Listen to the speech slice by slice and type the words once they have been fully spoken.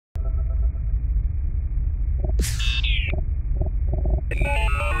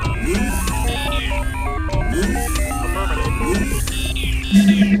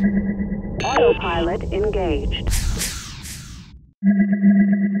Autopilot engaged.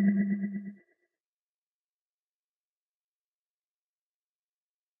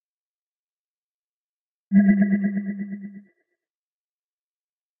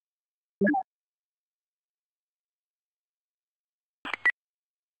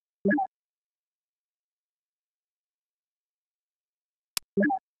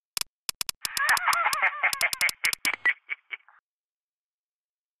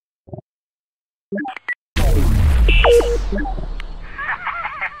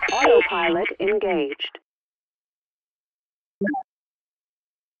 Autopilot engaged.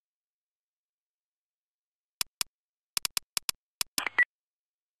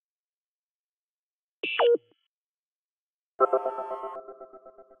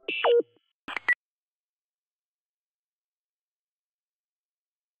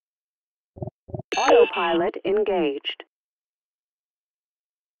 Autopilot engaged.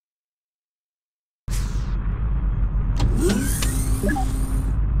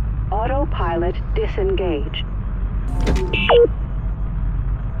 Autopilot disengaged.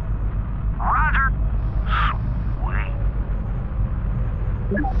 Roger. Sweet.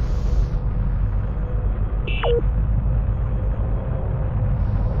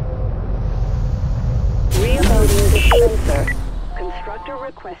 Reloading dispenser. Constructor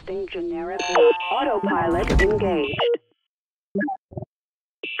requesting generic route. Autopilot engaged.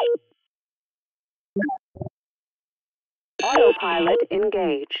 Autopilot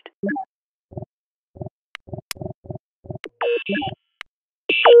engaged.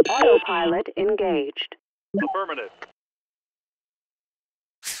 Autopilot engaged. Affirmative.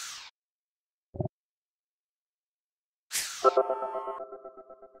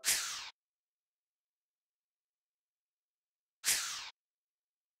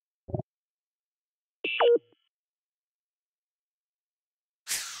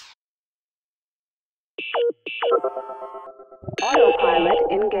 Autopilot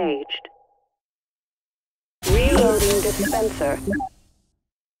engaged. Reloading dispenser.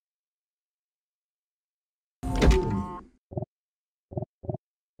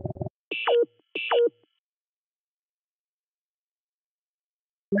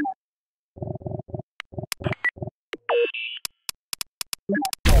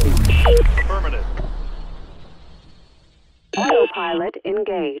 Affirmative. Autopilot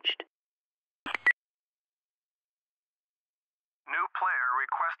engaged. New player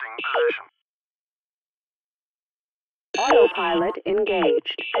requesting position. Autopilot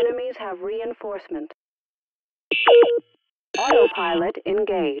engaged. Enemies have reinforcement. Autopilot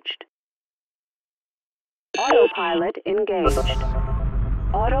engaged. Autopilot engaged.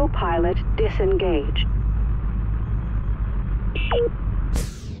 Autopilot disengaged.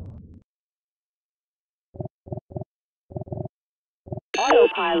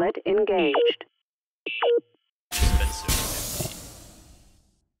 Autopilot engaged.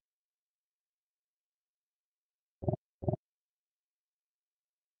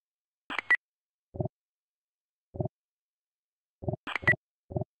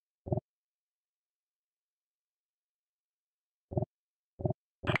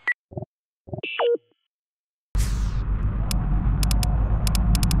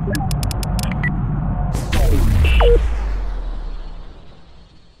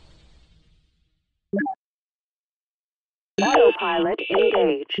 Autopilot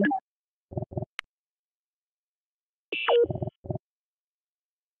engaged.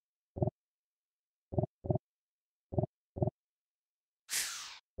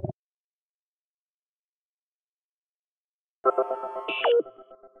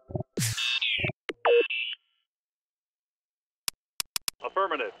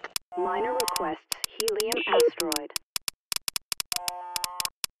 Affirmative. Minor requests helium asteroid.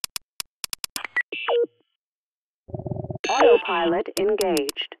 Autopilot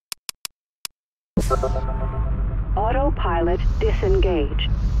engaged. Autopilot disengaged.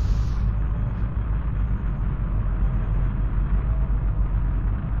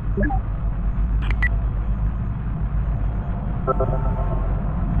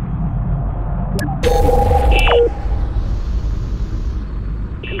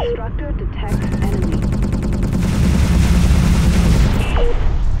 Constructor detects enemy.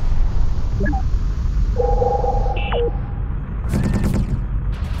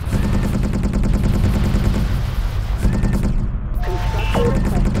 Constructor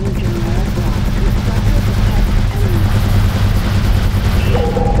requesting generic route. Constructor detects enemy.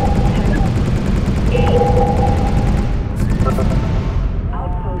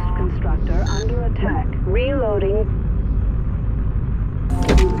 Outpost constructor under attack. Reloading.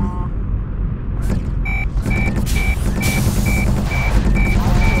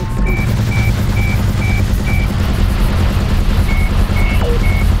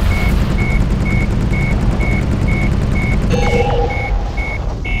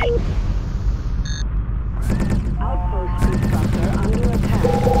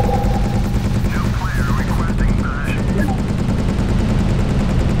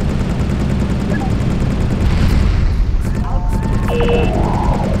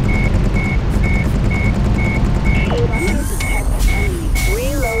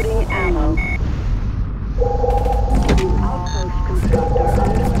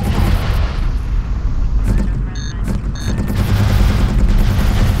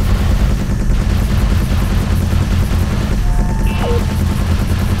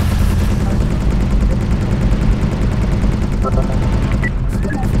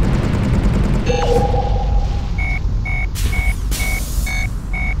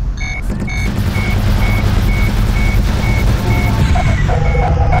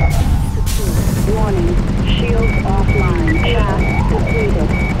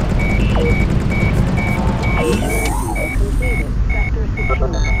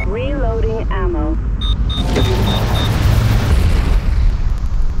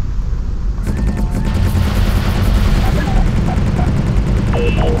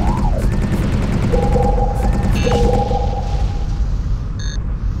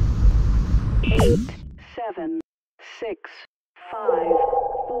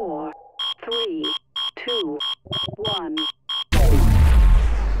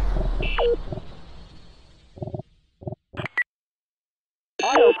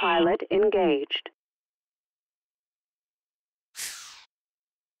 Autopilot engaged.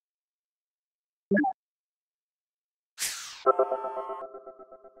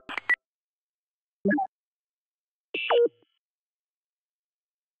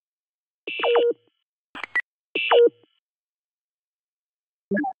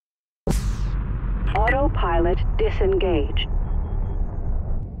 Autopilot disengaged.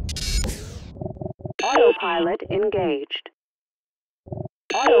 Autopilot engaged.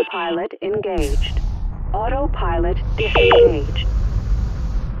 Autopilot engaged. Autopilot disengaged.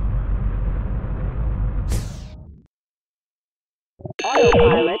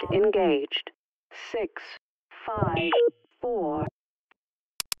 Autopilot engaged. 6, 5, 4,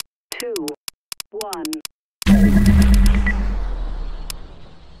 2, 1.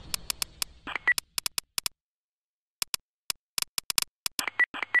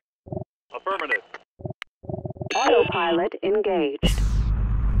 Affirmative. Autopilot engaged.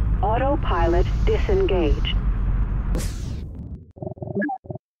 Autopilot disengaged.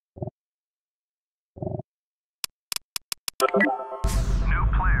 New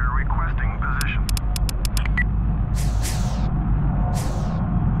player requesting position.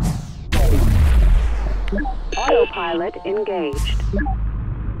 Autopilot engaged.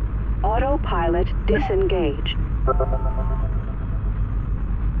 Autopilot disengaged.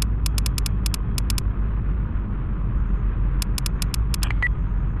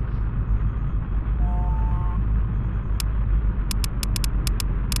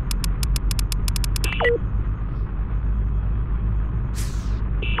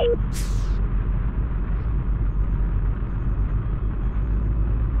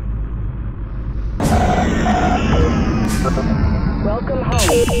 Welcome home.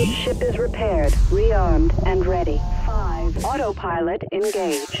 Ship is repaired, rearmed, and ready. 5. Autopilot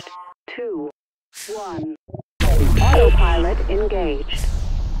engaged. 2, 1. Autopilot engaged.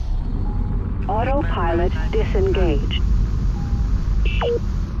 Autopilot disengaged.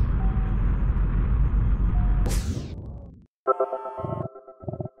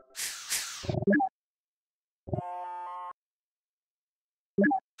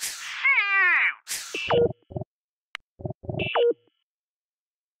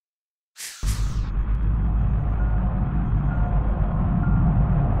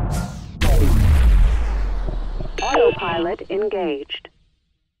 Autopilot engaged.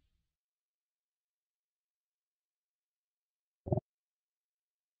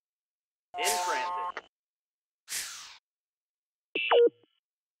 In transit.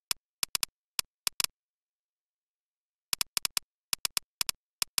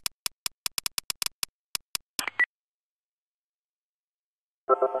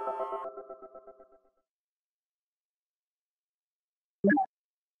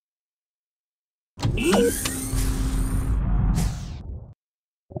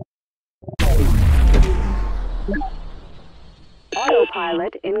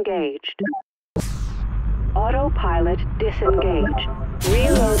 Autopilot engaged. Autopilot disengaged.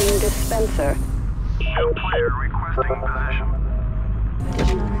 Reloading dispenser. New player requesting position.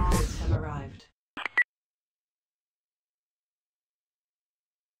 Additional recruits have arrived.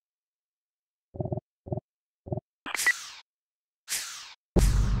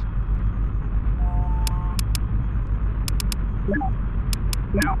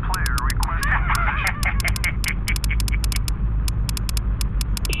 New player requesting position.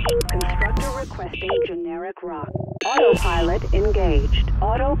 Constructor requesting generic rock. Autopilot engaged.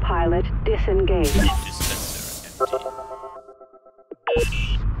 Autopilot disengaged. Dispenser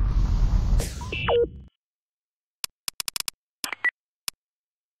empty.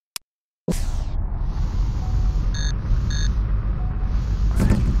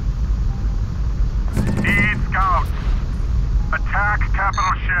 Need scouts. Attack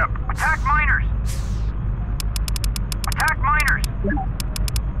capital ship. Attack miners. Attack miners.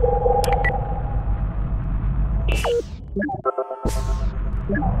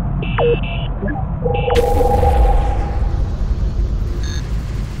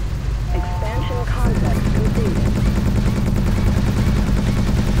 Expansion complex completed.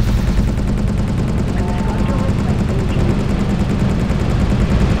 Constructor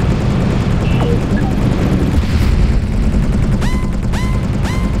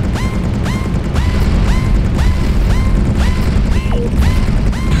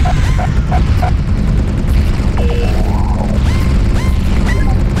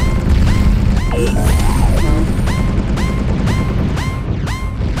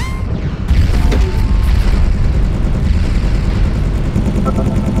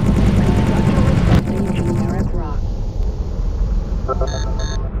requesting generic rock.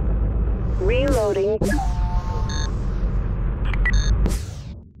 Reloading.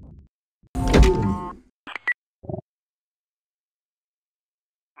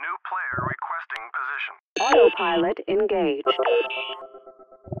 Autopilot engaged.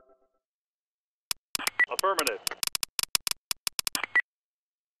 Affirmative.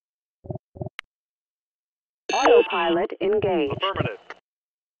 Autopilot engaged. Affirmative.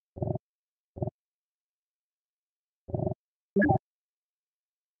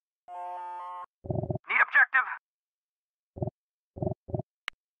 Need objective.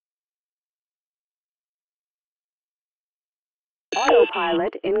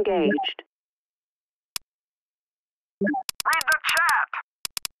 Autopilot engaged. Read the chat.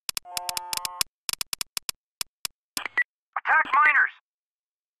 Attack miners.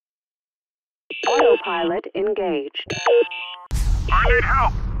 Autopilot engaged. I need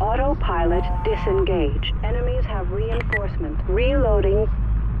help. Autopilot disengaged. Enemies have reinforcements. Reloading.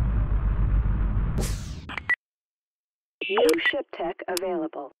 New ship tech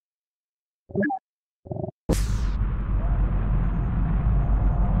available.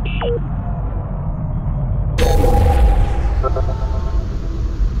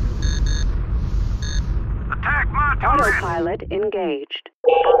 Attack my turret. Autopilot engaged.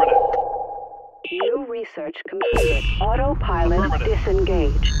 Affirmative. New research completed. Autopilot Affirmative.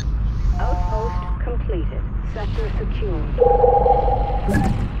 disengaged. Outpost completed. Sector secured.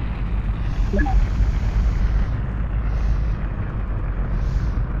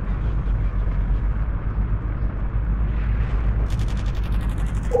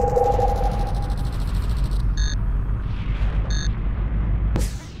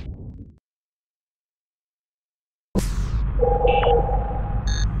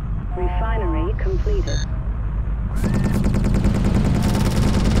 Refinery completed.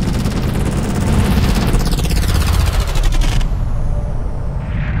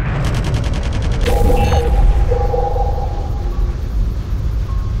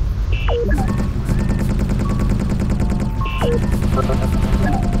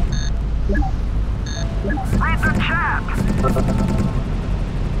 Read the chat.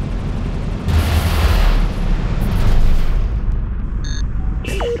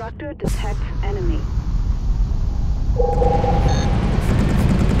 Constructor detects enemy.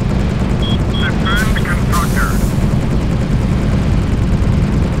 Defend constructor.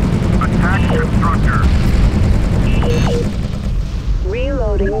 Attack constructor.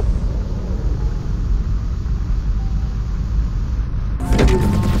 Reloading.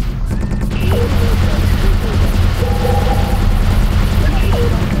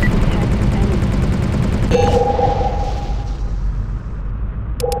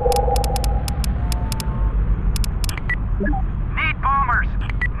 Need bombers.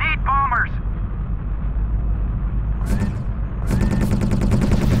 Need bombers.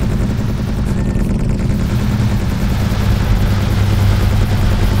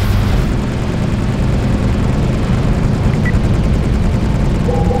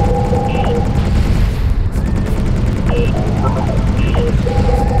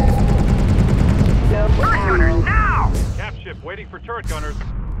 No ammo. Now. Cap ship waiting for turret gunners.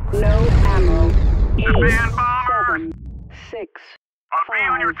 No ammo. Demand bombers. 7, 6, I'll be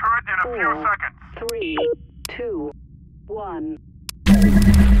on your turret in a few 4, seconds. 3, 2, 1.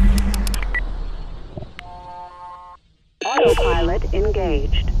 Autopilot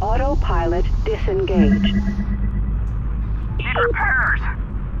engaged. Autopilot disengaged. Need repairs.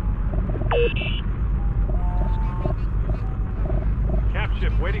 Cap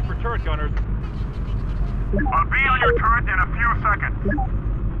ship waiting for turret gunners. I'll be on your turret in a few seconds.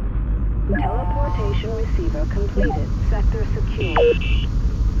 Teleportation receiver completed. Sector secure.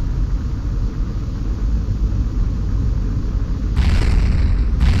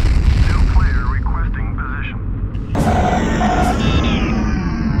 New player requesting position.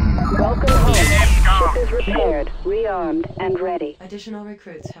 Welcome home. Go. Ship is repaired, rearmed, and ready. Additional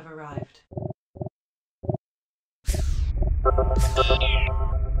recruits have arrived.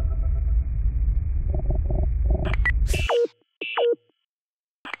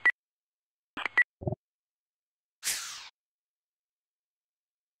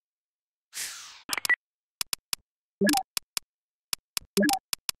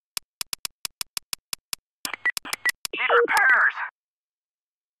 Need repairs.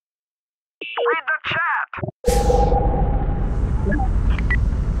 Read the chat.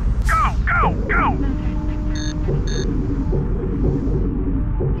 Go, go, go.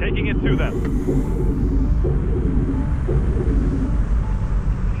 Taking it to them.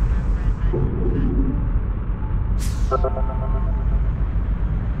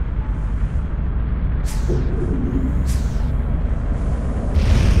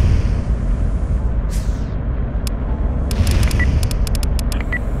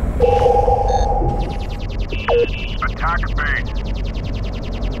 Attack base.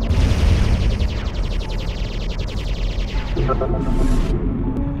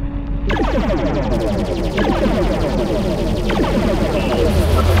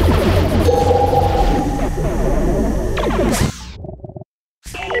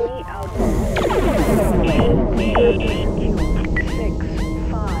 Enemy outpost. 6,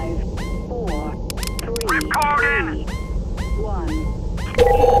 5, 4, 3, 2, 1.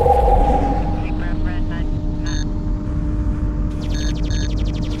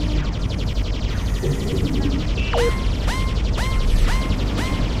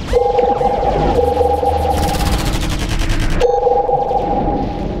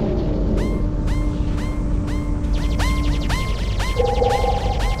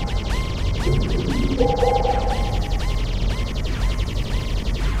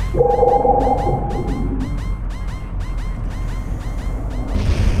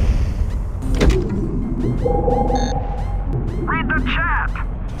 Read the chat!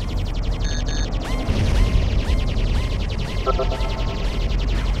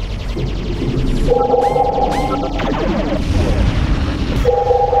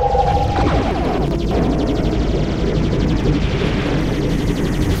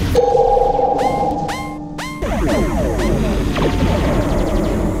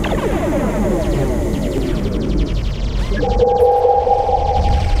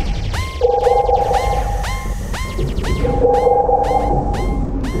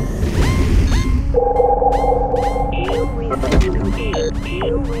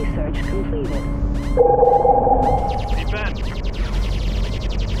 New research completed. Defend.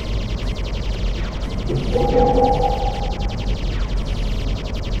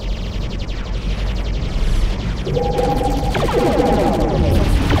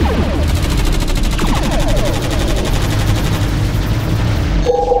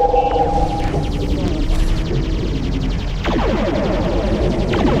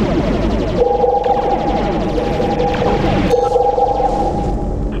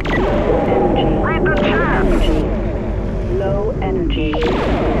 Read the chat! Low energy.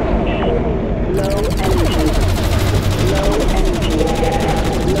 Low energy. Low energy.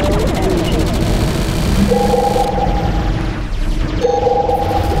 Low energy.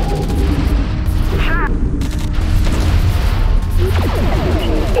 Chat!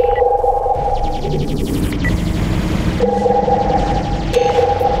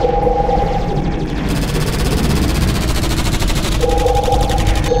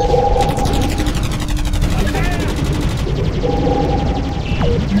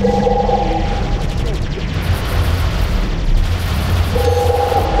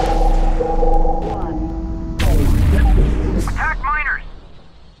 Attack miners!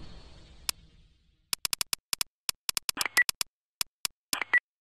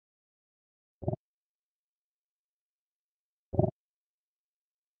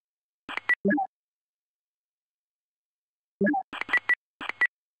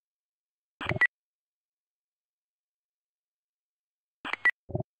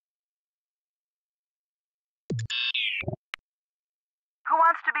 Who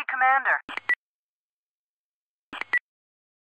wants to be commander?